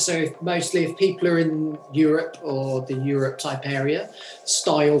 so if people are in Europe or the Europe type area,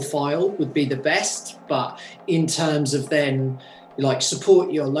 StyleFile would be the best. But in terms of then like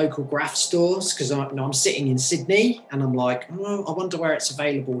support your local graph stores, because I'm sitting in Sydney and I'm like, oh, I wonder where it's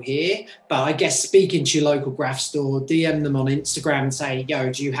available here. But I guess speaking to your local graph store, DM them on Instagram and say,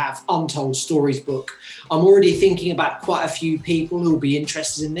 yo, do you have Untold Stories book? I'm already thinking about quite a few people who will be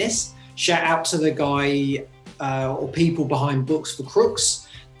interested in this. Shout out to the guy or people behind Books for Crooks.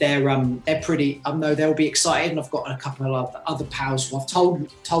 They're pretty, I know they'll be excited, and I've got a couple of other pals who I've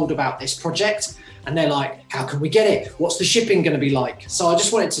told about this project, and they're like, how can we get it? What's the shipping going to be like? So I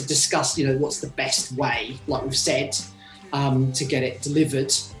just wanted to discuss, what's the best way, like we've said, to get it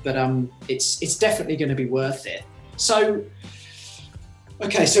delivered, but it's definitely going to be worth it. So,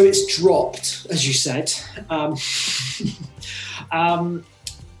 okay, so it's dropped, as you said.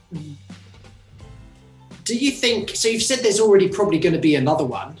 Do you think, so you've said there's already probably going to be another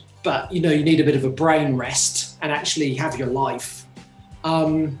one, but you need a bit of a brain rest and actually have your life.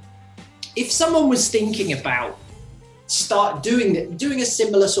 If someone was thinking about start doing a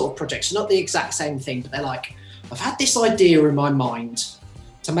similar sort of project, so not the exact same thing, but they're like, I've had this idea in my mind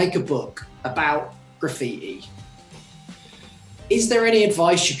to make a book about graffiti. Is there any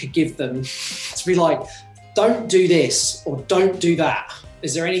advice you could give them to be like, don't do this or don't do that?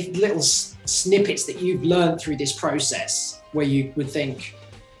 Is there any little snippets that you've learned through this process where you would think,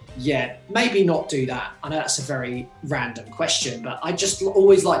 yeah, maybe not do that? I know that's a very random question, but I just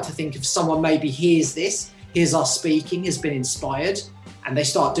always like to think if someone maybe hears us speaking, has been inspired, and they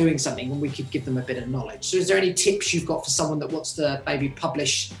start doing something, and we could give them a bit of knowledge. So is there any tips you've got for someone that wants to maybe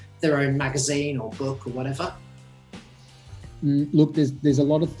publish their own magazine or book or whatever? Look, there's a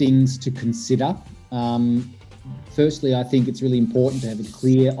lot of things to consider. Firstly, I think it's really important to have a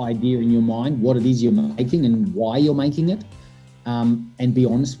clear idea in your mind what it is you're making and why you're making it, and be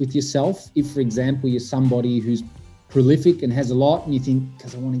honest with yourself. If, for example, you're somebody who's prolific and has a lot and you think,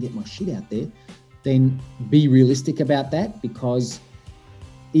 because I want to get my shit out there, then be realistic about that, because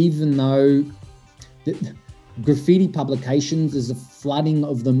even though graffiti publications, there's a flooding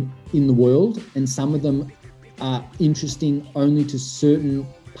of them in the world, and some of them are interesting only to certain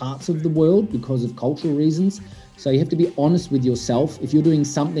parts of the world because of cultural reasons. So you have to be honest with yourself. If you're doing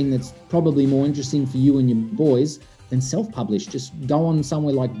something that's probably more interesting for you and your boys, then self-publish. Just go on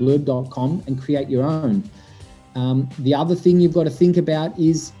somewhere like blurb.com and create your own. The other thing you've got to think about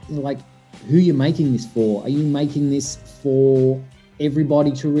is like who you're making this for. Are you making this for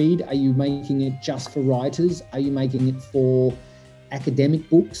everybody to read? Are you making it just for writers? Are you making it for academic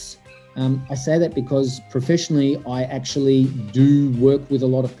books? I say that because professionally, I actually do work with a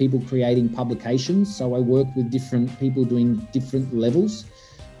lot of people creating publications. So I work with different people doing different levels.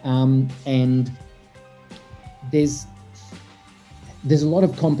 And there's a lot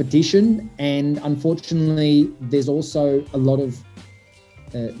of competition. And unfortunately, there's also a lot of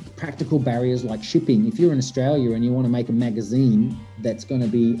practical barriers like shipping. If you're in Australia and you want to make a magazine that's going to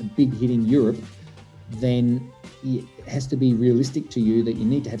be a big hit in Europe, then it has to be realistic to you that you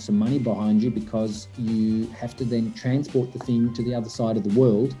need to have some money behind you, because you have to then transport the thing to the other side of the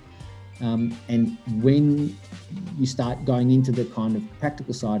world. And when you start going into the kind of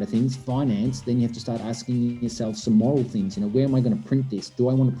practical side of things, finance, then you have to start asking yourself some moral things. Where am I going to print this? Do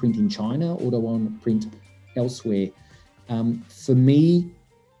I want to print in China or do I want to print elsewhere? For me,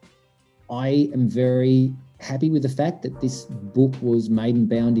 I am very happy with the fact that this book was made and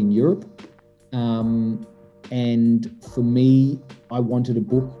bound in Europe. And for me, I wanted a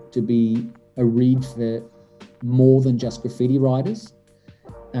book to be a read for more than just graffiti writers,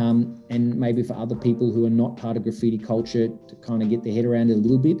 and maybe for other people who are not part of graffiti culture to kind of get their head around it a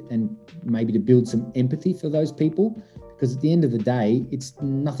little bit, and maybe to build some empathy for those people. Because at the end of the day, it's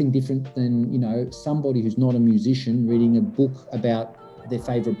nothing different than, somebody who's not a musician reading a book about their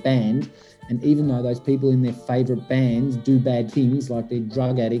favorite band. And even though those people in their favorite bands do bad things, like they're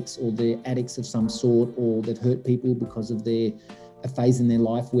drug addicts or they're addicts of some sort, or they've hurt people because of a phase in their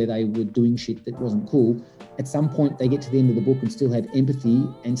life where they were doing shit that wasn't cool, at some point they get to the end of the book and still have empathy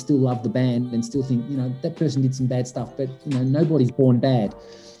and still love the band and still think, that person did some bad stuff, but nobody's born bad.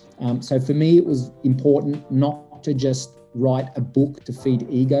 So for me, it was important not to just write a book to feed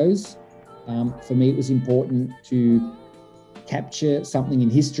egos. For me, it was important to capture something in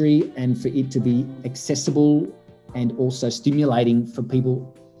history and for it to be accessible and also stimulating for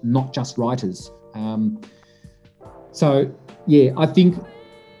people, not just writers. I think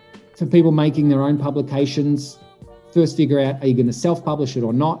for people making their own publications, first figure out, are you going to self-publish it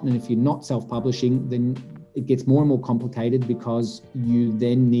or not? And if you're not self-publishing, then it gets more and more complicated, because you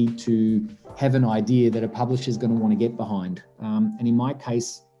then need to have an idea that a publisher is going to want to get behind. And in my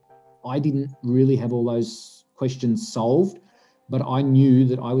case, I didn't really have all those questions solved. but I knew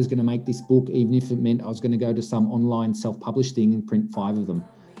that I was going to make this book, even if it meant I was going to go to some online self-published thing and print 5 of them.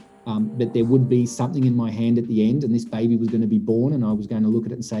 But there would be something in my hand at the end, and this baby was going to be born, and I was going to look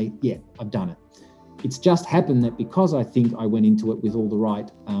at it and say, yeah, I've done it. It's just happened that because I think I went into it with all the right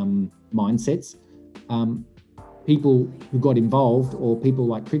mindsets, people who got involved, or people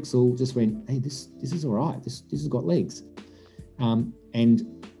like Crixel, just went, hey, this is all right. This has got legs.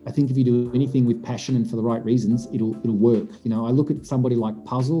 And I think if you do anything with passion and for the right reasons, it'll work. You know, I look at somebody like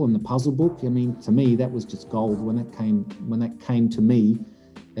Puzzle and the Puzzle book. I mean, to me, that was just gold when that came to me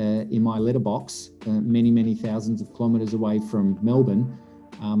in my letterbox, many thousands of kilometers away from Melbourne.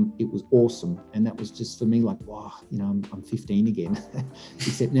 It was awesome, and that was just for me like, wow, you know, I'm 15 again.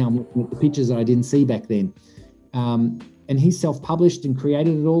 Except now I'm looking at the pictures that I didn't see back then. And he's self-published and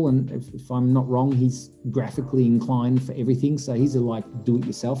created it all. And if I'm not wrong, he's graphically inclined for everything. So he's a like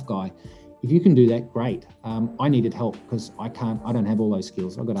do-it-yourself guy. If you can do that, great. I needed help because I don't have all those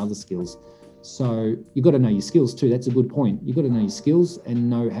skills. I've got other skills. So you've got to know your skills too. That's a good point. You've got to know your skills and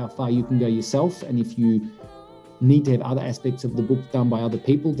know how far you can go yourself. And if you need to have other aspects of the book done by other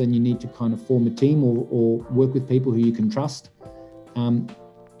people, then you need to kind of form a team or work with people who you can trust.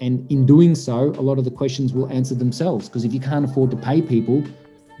 And in doing so, a lot of the questions will answer themselves, because if you can't afford to pay people,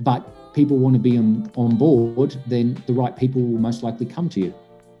 but people want to be on board, then the right people will most likely come to you.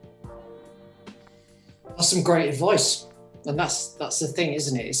 That's some great advice. And that's the thing,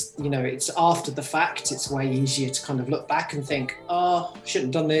 isn't it? It's, you know, it's after the fact, it's way easier to kind of look back and think, oh, I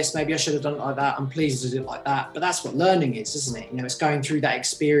shouldn't have done this. Maybe I should have done it like that. I'm pleased I did it like that. But that's what learning is, isn't it? You know, it's going through that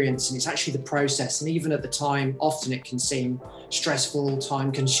experience, and it's actually the process. And even at the time, often it can seem stressful,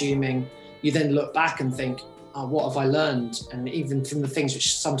 time consuming. You then look back and think, oh, what have I learned? And even from the things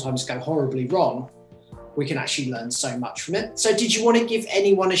which sometimes go horribly wrong, we can actually learn so much from it. So did you want to give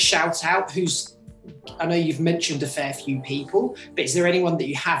anyone a shout out I know you've mentioned a fair few people, but is there anyone that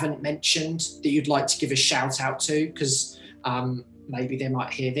you haven't mentioned that you'd like to give a shout out to? Because maybe they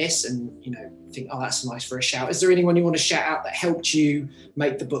might hear this and, you know, think, oh, that's nice for a shout. Is there anyone you want to shout out that helped you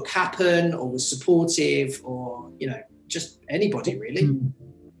make the book happen, or was supportive, or, you know, just anybody really?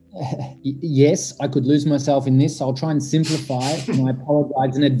 Yes, I could lose myself in this. I'll try and simplify it. And I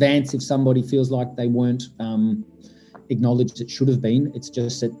apologize in advance if somebody feels like they weren't acknowledged. It should have been. It's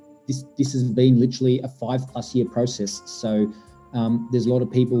just that this has been literally a 5+ year process. So there's a lot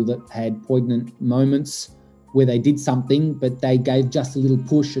of people that had poignant moments where they did something, but they gave just a little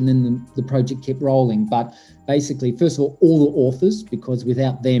push, and then the project kept rolling. But basically, first of all the authors, because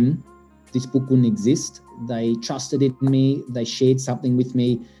without them, this book wouldn't exist. They trusted in me, they shared something with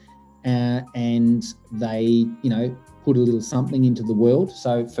me, and they, you know, put a little something into the world.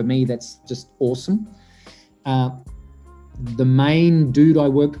 So for me, that's just awesome. The main dude I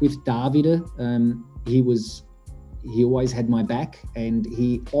worked with, Davide, he always had my back, and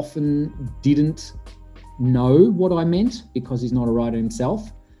he often didn't know what I meant because he's not a writer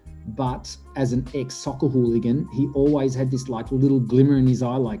himself. But as an ex-soccer hooligan, he always had this like little glimmer in his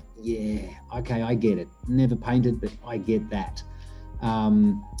eye, like, yeah, okay, I get it. Never painted, but I get that.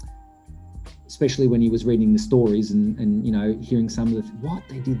 Especially when he was reading the stories and you know, hearing some of what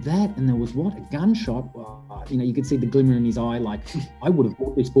they did that, and there was a gunshot. You know, you could see the glimmer in his eye, like, I would have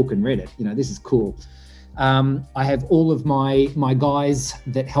bought this book and read it. You know, this is cool. I have all of my guys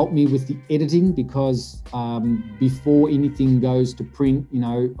that help me with the editing, because before anything goes to print, you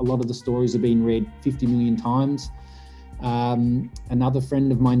know, a lot of the stories have been read 50 million times. Another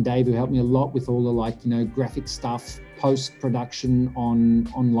friend of mine, Dave, who helped me a lot with all the, like, you know, graphic stuff, post-production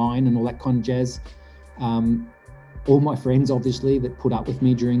online and all that kind of jazz. All my friends, obviously, that put up with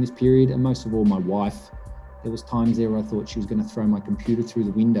me during this period, and most of all my wife. There was times there where I thought she was going to throw my computer through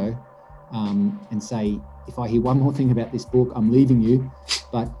the window and say, if I hear one more thing about this book, I'm leaving you.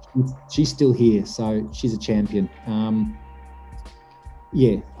 But she's still here, so she's a champion. I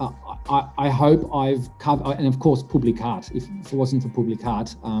hope I've covered, and of course, Publicat. If it wasn't for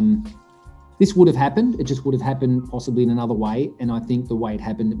Publicat, this would have happened. It just would have happened possibly in another way. And I think the way it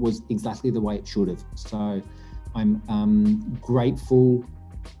happened was exactly the way it should have. So I'm grateful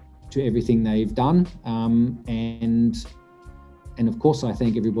to everything they've done. And of course, I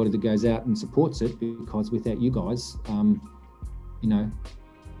thank everybody that goes out and supports it, because without you guys, you know,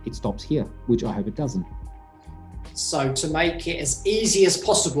 it stops here, which I hope it doesn't. So to make it as easy as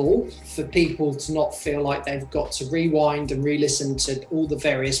possible for people to not feel like they've got to rewind and re-listen to all the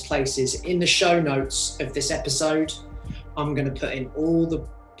various places, in the show notes of this episode, I'm going to put in all the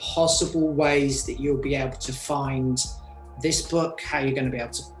possible ways that you'll be able to find this book, how you're going to be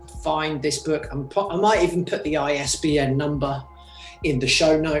able to find this book. I might even put the ISBN number in the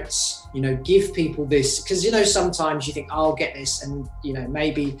show notes. Give people this, because sometimes you think, I'll get this, and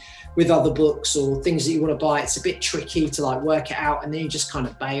maybe with other books or things that you want to buy, it's a bit tricky to like work it out, and then you just kind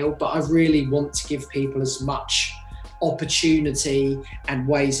of bail. But I really want to give people as much opportunity and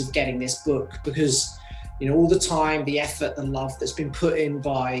ways of getting this book, because all the time, the effort, the love that's been put in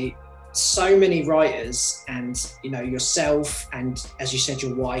by so many writers, and yourself, and as you said,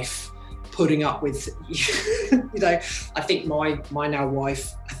 your wife, putting up with I think my now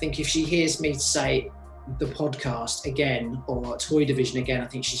wife, I think if she hears me say the podcast again or Toy Division again, I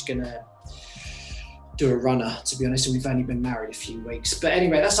think she's gonna do a runner, to be honest, and we've only been married a few weeks. But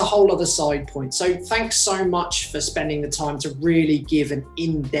anyway, that's a whole other side point. So thanks so much for spending the time to really give an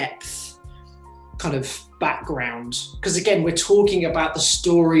in-depth kind of background, because again, we're talking about the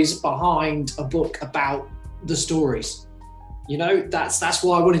stories behind a book about the stories. That's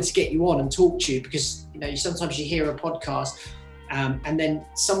why I wanted to get you on and talk to you, because sometimes you hear a podcast and then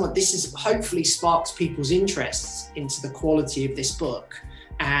this hopefully sparks people's interests into the quality of this book,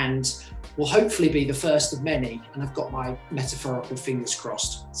 and will hopefully be the first of many, and I've got my metaphorical fingers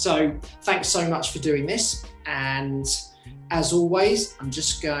crossed. So thanks so much for doing this, and as always, I'm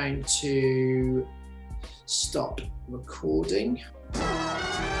just going to stop recording.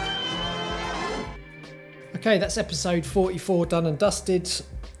 Okay, that's episode 44 done and dusted.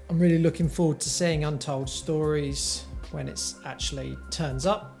 I'm really looking forward to seeing Untold Stories when it actually turns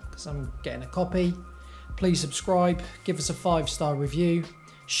up, because I'm getting a copy. Please subscribe, give us a 5-star review,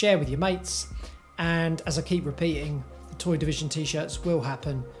 share with your mates, and as I keep repeating, the Toy Division t-shirts will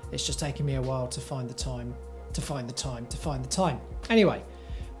happen. It's just taking me a while to find the time. Anyway,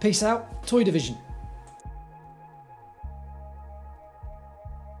 peace out, Toy Division.